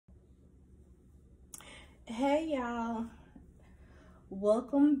Hey y'all,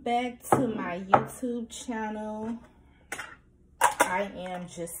 welcome back to my YouTube channel. I am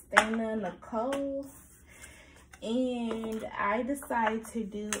Justina and I decided to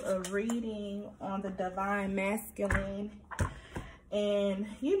do a reading on the Divine Masculine, and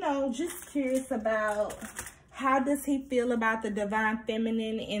just curious about how does he feel about the Divine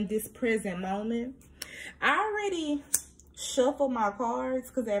Feminine in this present moment. I already shuffle my cards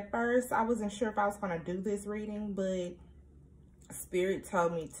because at first I wasn't sure if I was going to do this reading, but Spirit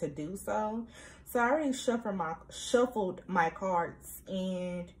told me to do so. So I already shuffled my cards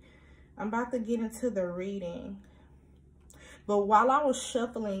and I'm about to get into the reading. But while I was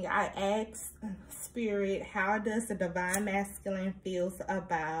shuffling, I asked Spirit, how does the Divine Masculine feels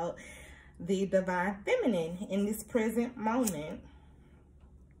about the Divine Feminine in this present moment?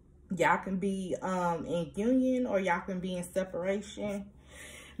 Y'all can be in union or y'all can be in separation.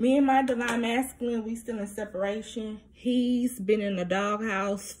 Me and my Divine Masculine, we still in separation. He's been in the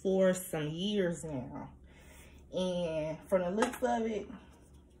doghouse for some years now. And from the looks of it,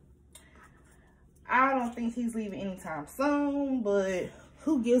 I don't think he's leaving anytime soon, but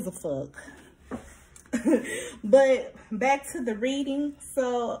who gives a fuck? But back to the reading.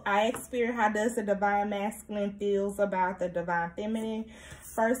 So I asked Spirit, how does the Divine Masculine feels about the Divine Feminine?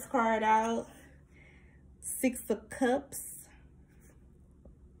 First card out, Six of Cups.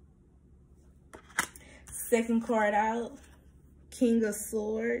 Second card out, King of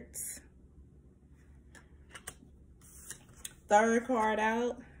Swords. Third card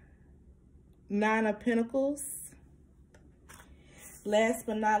out, Nine of Pentacles. Last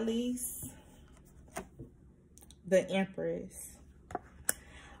but not least, the Empress.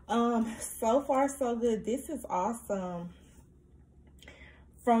 So far so good. This is awesome.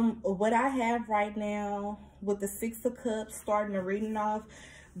 From what I have right now with the Six of Cups starting the reading off,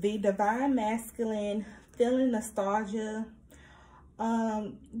 the Divine Masculine feeling nostalgia,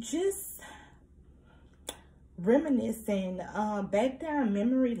 just reminiscing, back down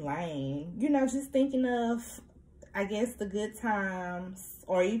memory lane, just thinking of, I guess, the good times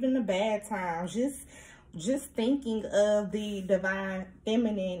or even the bad times, just thinking of the Divine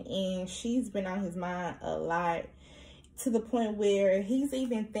Feminine, and she's been on his mind a lot, to the point where he's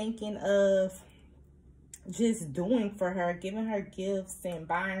even thinking of just doing for her, giving her gifts and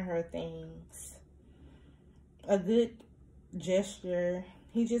buying her things. A good gesture.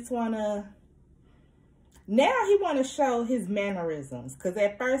 He just now he want to show his mannerisms, because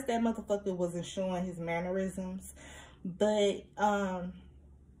at first that motherfucker wasn't showing his mannerisms. But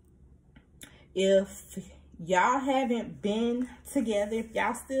if y'all haven't been together,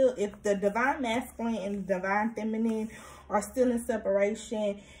 if the Divine Masculine and the Divine Feminine are still in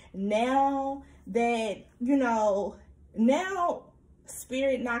separation, now that, now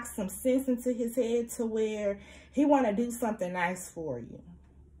Spirit knocks some sense into his head to where he want to do something nice for you.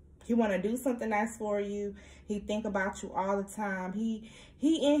 He want to do something nice for you. He think about you all the time. He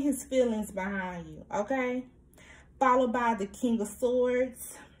in his feelings behind you, okay? Followed by the King of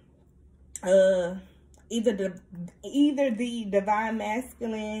Swords. Either the Divine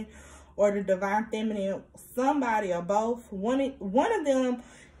Masculine or the Divine Feminine, somebody or both. One of them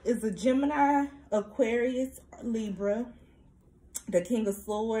is a Gemini, Aquarius, Libra. The King of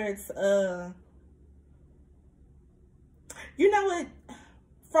Swords, you know what?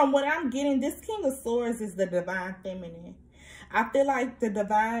 From what I'm getting, this King of Swords is the Divine Feminine. I feel like the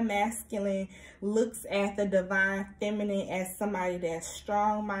Divine Masculine looks at the Divine Feminine as somebody that's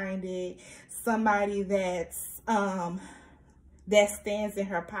strong-minded, somebody that's that stands in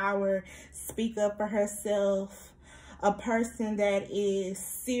her power, speak up for herself, a person that is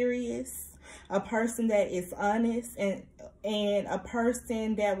serious, a person that is honest, and a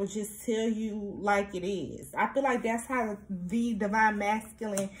person that will just tell you like it is. I feel like that's how the Divine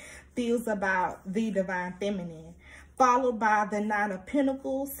Masculine feels about the Divine Feminine. Followed by the Nine of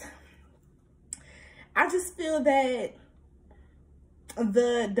Pentacles. I just feel that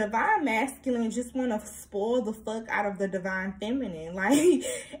the Divine Masculine just want to spoil the fuck out of the Divine Feminine. Like,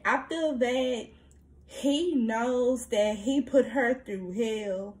 I feel that he knows that he put her through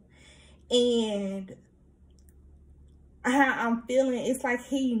hell, and how I'm feeling, it's like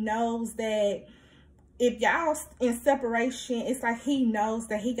he knows that if y'all in separation, it's like he knows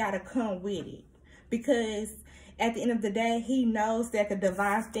that he got to come with it, because at the end of the day, he knows that the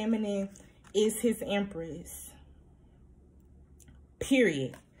Divine Feminine is his Empress.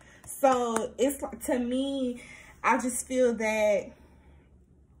 Period. So it's like, to me, I just feel that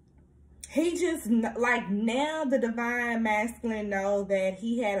he just, like, now the divine masculine know that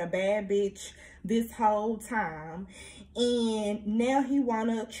he had a bad bitch this whole time. And now he want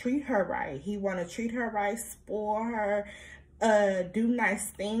to treat her right. He want to treat her right, spoil her, do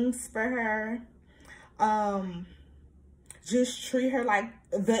nice things for her. Just treat her like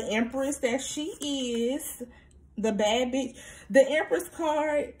the empress that she is. The bad bitch. The Empress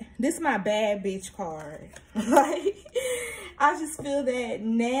card, this is my bad bitch card. Like, I just feel that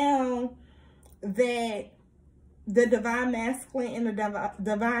now that the divine masculine and the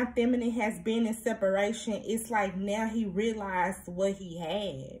divine feminine has been in separation, it's like now he realized what he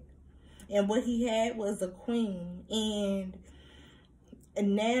had. And what he had was a queen. And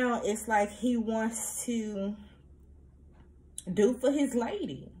now it's like he wants to do for his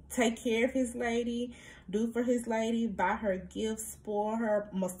lady. Take care of his lady. Do for his lady, buy her gifts, spoil her,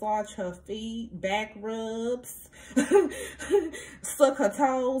 massage her feet, back rubs, suck her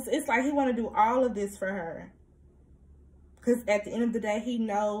toes. It's like he want to do all of this for her. Because at the end of the day, he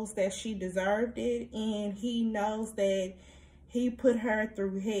knows that she deserved it. And he knows that he put her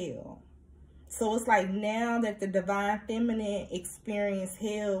through hell. So it's like now that the divine feminine experienced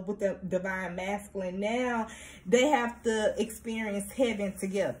hell with the divine masculine, now they have to experience heaven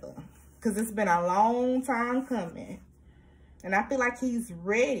together. Because it's been a long time coming. And I feel like he's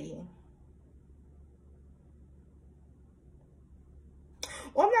ready.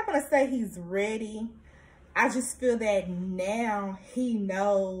 Well, I'm not going to say he's ready. I just feel that now he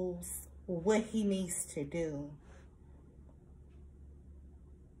knows what he needs to do.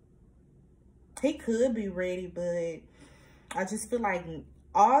 He could be ready, but I just feel like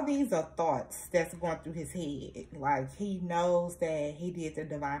all these are thoughts that's going through his head. Like, he knows that he did the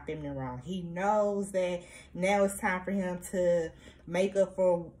divine feminine wrong. He knows that now it's time for him to make up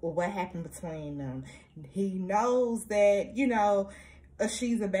for what happened between them. He knows that, you know,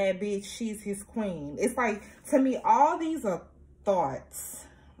 she's a bad bitch. She's his queen. It's like, to me, all these are thoughts.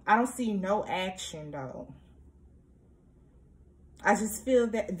 I don't see no action, though. I just feel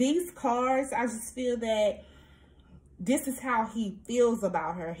that these cards, I just feel that this is how he feels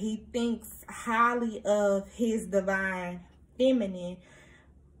about her. He thinks highly of his divine feminine.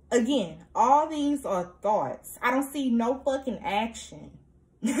 Again, all these are thoughts. I don't see no fucking action.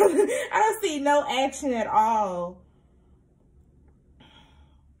 I don't see no action at all.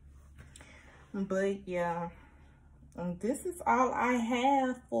 But yeah, this is all I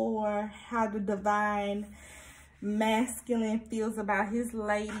have for how the divine masculine feels about his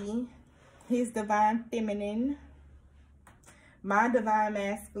lady, his divine feminine. My divine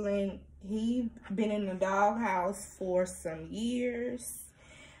masculine, he been in the doghouse for some years.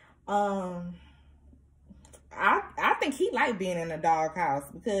 I think he like being in a doghouse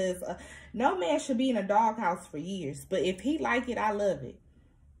because no man should be in a doghouse for years. But if he like it, I love it.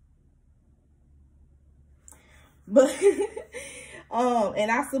 But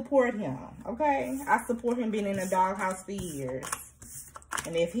and I support him. Okay, I support him being in a doghouse for years.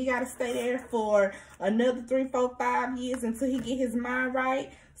 And if he got to stay there for another 3, 4, 5 years until he get his mind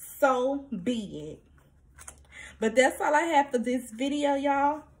right, so be it. But that's all I have for this video,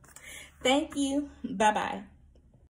 y'all. Thank you. Bye-bye.